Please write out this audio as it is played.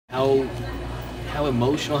how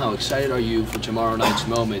emotional, how excited are you for tomorrow night's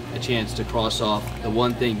moment, a chance to cross off the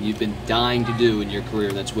one thing you've been dying to do in your career,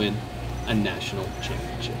 and that's win a national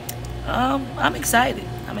championship? I'm excited.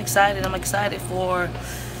 I'm excited for,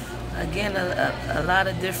 again, a lot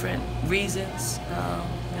of different reasons.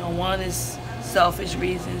 One is selfish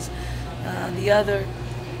reasons. The other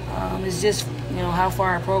is just, how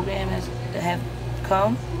far our program have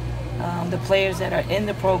come. The players that are in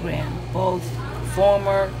the program, both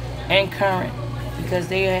former and current, because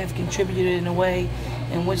they have contributed in a way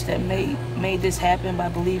in which that made this happen by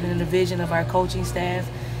believing in the vision of our coaching staff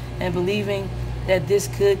and believing that this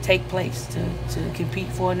could take place to compete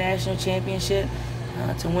for a national championship,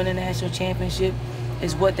 to win a national championship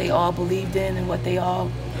is what they all believed in and what they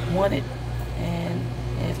all wanted. And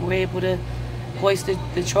if we're able to hoist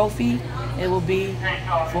the trophy, it will be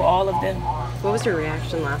for all of them. What was your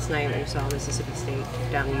reaction last night when you saw Mississippi State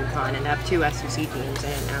down in UConn and have two SEC teams in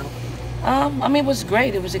it now? It was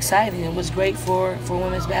great. It was exciting. It was great for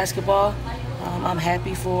women's basketball. I'm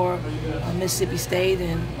happy for Mississippi State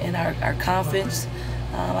and our conference.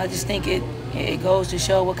 I just think it goes to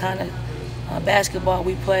show what kind of basketball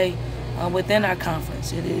we play within our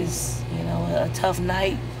conference. It is, a tough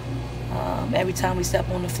night every time we step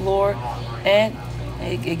on the floor, and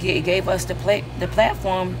it gave us the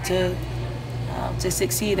platform to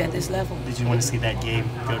succeed at this level. Did you want to see that game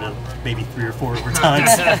go to maybe 3 or 4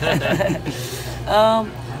 overtimes?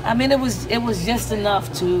 It was just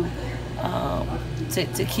enough to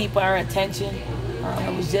keep our attention.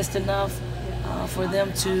 It was just enough for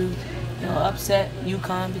them to upset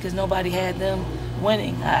UConn because nobody had them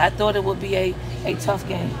winning. I thought it would be a tough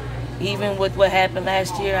game. Even with what happened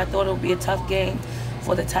last year, I thought it would be a tough game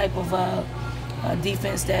for the type of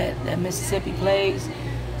defense that Mississippi plays.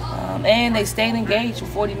 And they stayed engaged for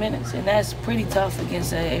 40 minutes, and that's pretty tough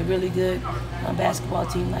against a really good basketball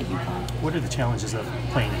team like UConn. What are the challenges of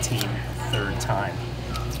playing a team a third time,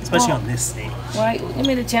 especially on this stage? Right.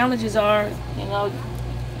 The challenges are,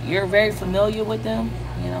 you're very familiar with them.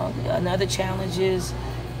 Another challenge is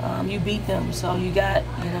you beat them, so you got,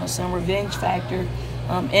 some revenge factor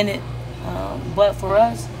in it. But for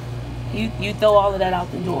us, you throw all of that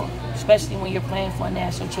out the door, especially when you're playing for a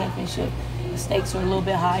national championship. The stakes are a little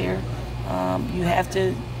bit higher. You have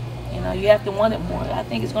to want it more. I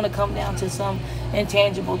think it's going to come down to some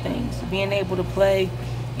intangible things. Being able to play,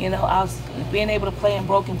 being able to play in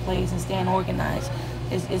broken plays and staying organized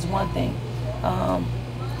is one thing.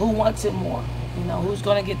 Who wants it more? Who's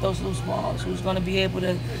going to get those loose balls? Who's going to be able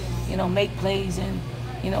to, make plays in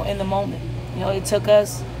the moment? It took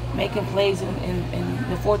us making plays in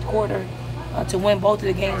the fourth quarter to win both of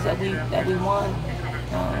the games that we won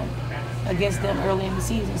against them early in the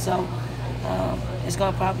season. So it's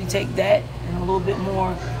going to probably take that and a little bit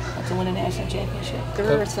more to win a national championship.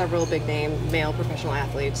 There were several big-name male professional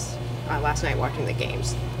athletes last night watching the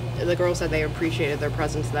games. The girls said they appreciated their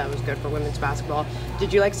presence, that was good for women's basketball.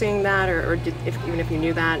 Did you like seeing that, or even if you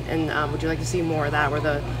knew that, and would you like to see more of that, where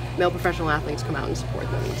the male professional athletes come out and support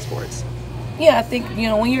them in sports? Yeah, I think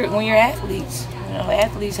when you're athletes,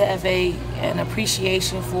 athletes have an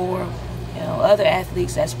appreciation for other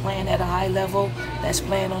athletes that's playing at a high level, that's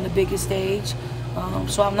playing on the biggest stage.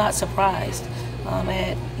 So I'm not surprised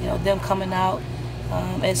at them coming out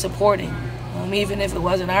and supporting, even if it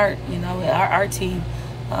wasn't our team.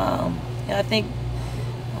 I think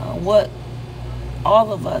what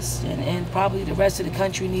all of us and probably the rest of the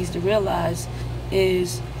country needs to realize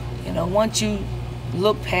is, once you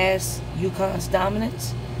look past UConn's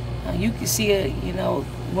dominance, you can see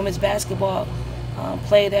women's basketball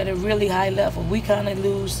played at a really high level. We kind of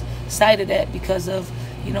lose sight of that because of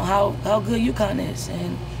how good UConn is,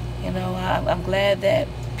 and I'm glad that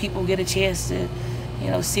people get a chance to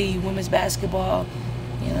see women's basketball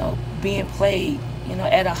being played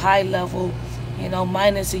at a high level,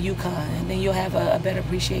 minus a UConn, and then you'll have a better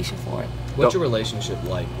appreciation for it. What's your relationship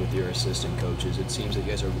like with your assistant coaches? It seems that you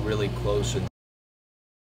guys are really close.